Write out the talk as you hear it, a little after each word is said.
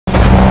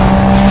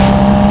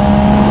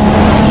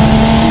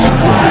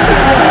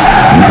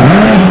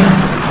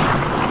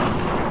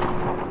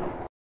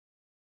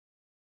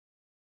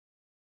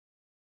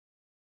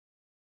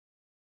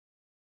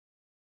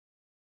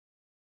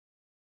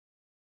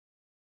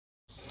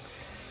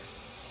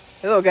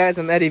Hello guys,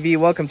 I'm Eddie V.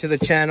 Welcome to the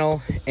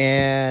channel,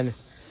 and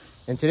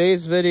in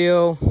today's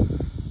video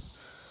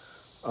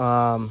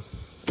I'm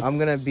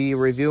gonna be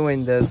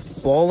reviewing this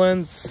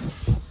Bolens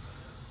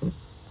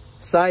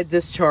side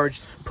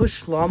discharge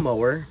push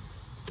lawnmower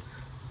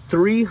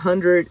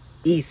 300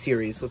 E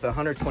series with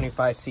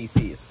 125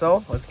 cc's.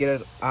 So let's get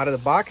it out of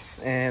the box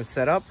and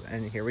set up,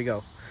 and here we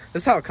go.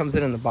 This is how it comes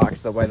in the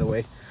box though, by the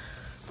way,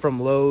 from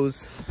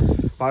Lowe's.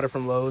 Bought it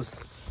from Lowe's.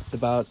 It's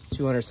about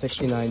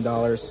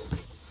 $269.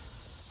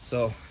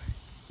 So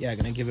yeah,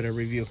 gonna give it a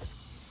review.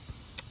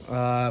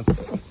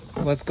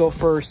 Let's go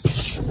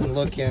first and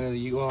look at it.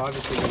 You will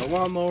obviously get a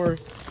lawnmower,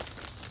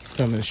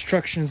 some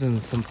instructions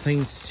and some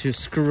things to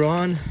screw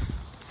on,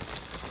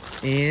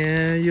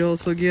 and you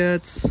also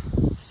get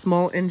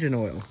small engine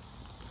oil.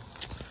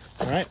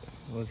 All right,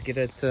 let's get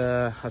it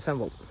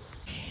assembled.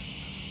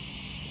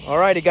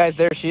 Alrighty guys,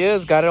 there she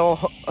is. Got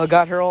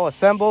her all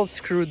assembled.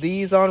 Screwed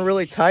these on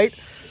really tight.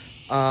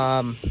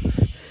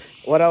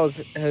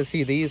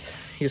 See, these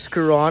you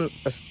screw on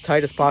as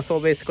tight as possible,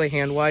 basically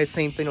hand wise.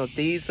 Same thing with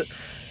these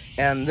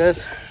and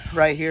this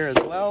right here as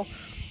well.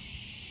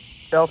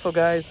 Also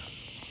guys,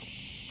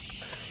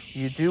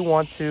 you do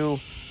want to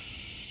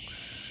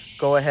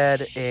go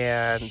ahead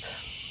and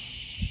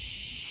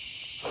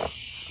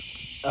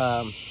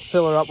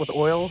fill her up with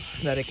oil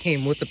that it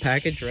came with the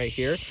package right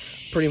here,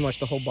 pretty much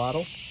the whole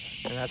bottle.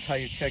 And that's how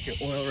you check your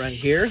oil right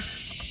here,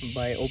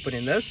 by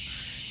opening this.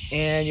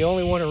 And you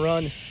only want to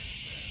run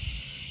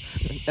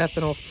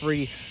ethanol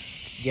free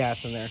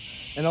gas in there,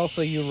 and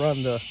also you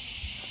run the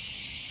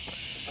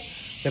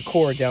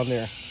cord down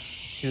there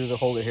to the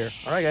holder here.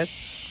 All right guys,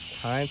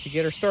 time to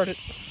get her started.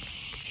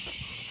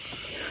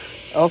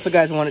 Also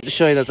guys, I wanted to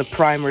show you that the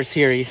primer is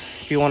here.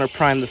 If you want to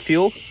prime the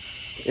fuel,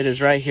 it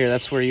is right here.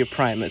 That's where you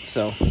prime it.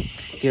 So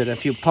give it a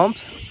few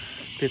pumps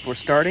before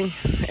starting,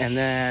 and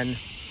then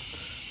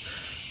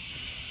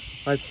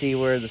let's see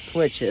where the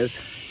switch is.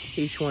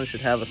 Each one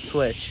should have a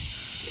switch.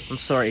 I'm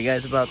sorry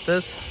guys about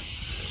this.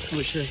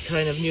 Wish I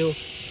kind of knew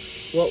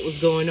what was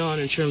going on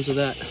in terms of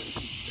that.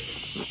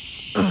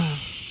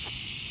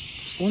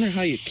 Just wonder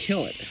how you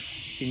kill it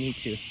if you need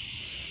to.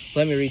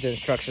 Let me read the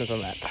instructions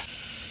on that.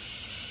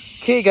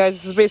 Okay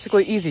guys, this is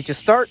basically easy. Just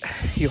start,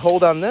 you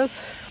hold on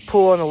this,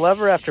 pull on the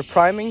lever after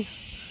priming,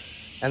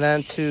 and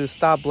then to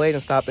stop blade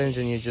and stop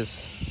engine, you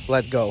just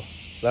let go.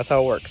 So that's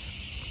how it works.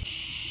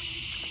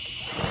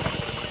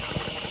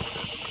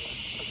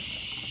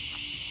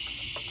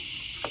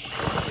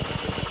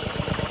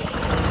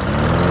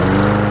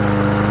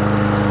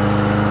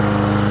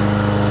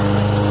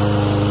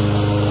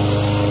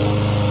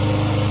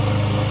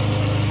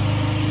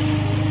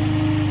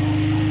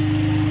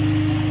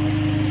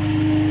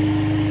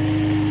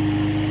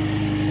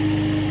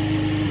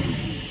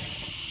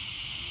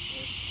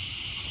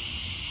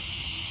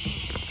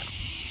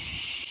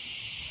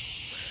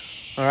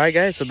 Alright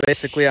guys, so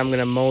basically I'm going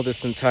to mow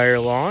this entire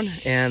lawn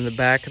and the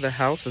back of the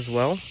house as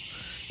well,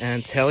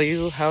 and tell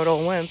you how it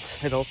all went.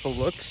 It also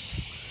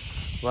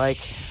looks like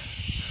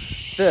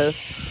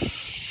this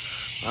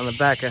on the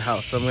back of the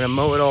house. So I'm going to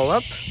mow it all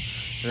up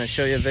and then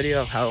show you a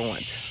video of how it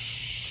went.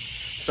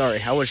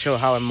 Sorry, I would show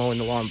how I'm mowing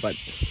the lawn, but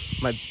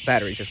my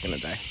battery's just going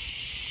to die.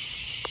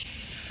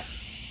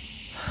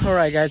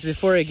 Alright guys,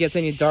 before it gets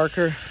any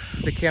darker,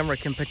 the camera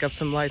can pick up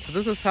some light. So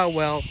this is how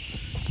well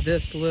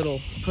this little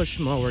push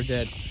mower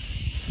did.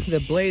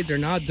 The blades are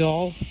not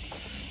dull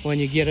when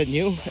you get it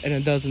new, and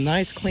it does a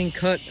nice clean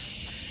cut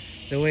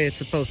the way it's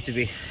supposed to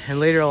be. And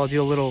later I'll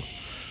do a little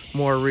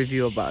more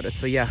review about it.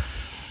 So yeah,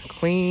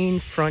 clean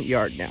front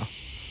yard now.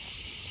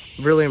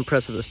 Really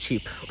impressed with this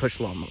cheap push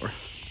lawnmower.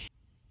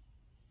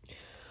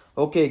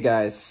 Okay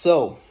guys,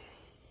 so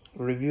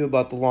review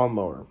about the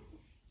lawnmower.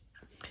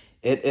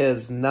 It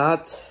is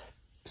not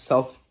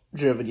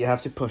self-driven. You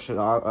have to push it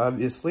out,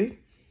 obviously,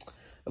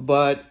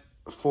 but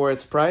for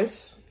its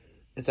price,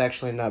 it's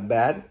actually not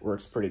bad.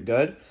 Works pretty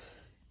good,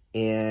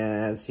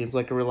 and seems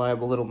like a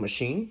reliable little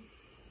machine.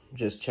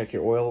 Just check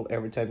your oil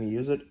every time you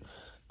use it.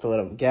 Fill it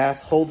up with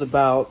gas. Holds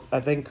about,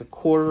 I think,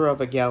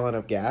 1/4 gallon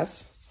of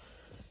gas.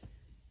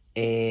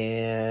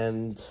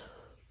 And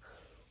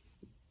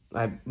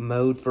I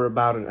mowed for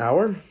about an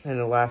hour, and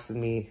it lasted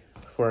me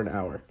for an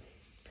hour.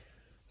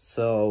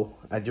 So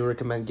I do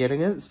recommend getting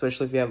it,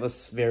 especially if you have a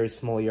very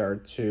small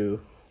yard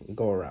to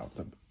go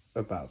around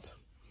about.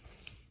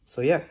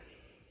 So yeah,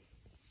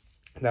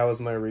 that was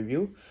my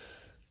review.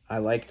 I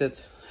liked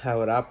it,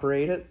 how it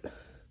operated,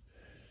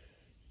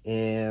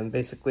 and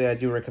basically I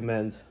do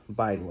recommend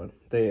buying one.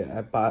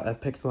 I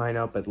picked mine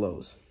up at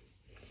Lowe's.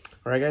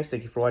 Alright guys,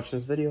 thank you for watching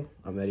this video.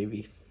 I'm Eddie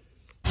V.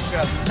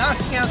 Not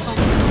canceled.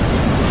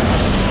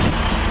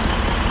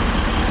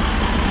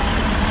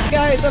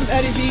 Guys, I'm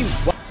Eddie V.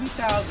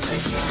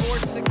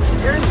 2004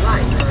 turn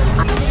right.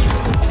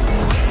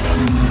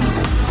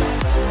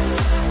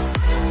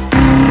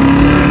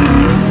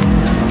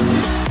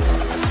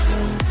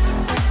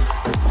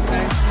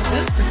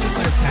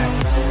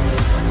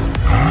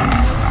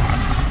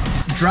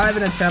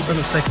 Driving a temp in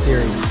the 6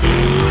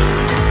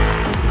 Series.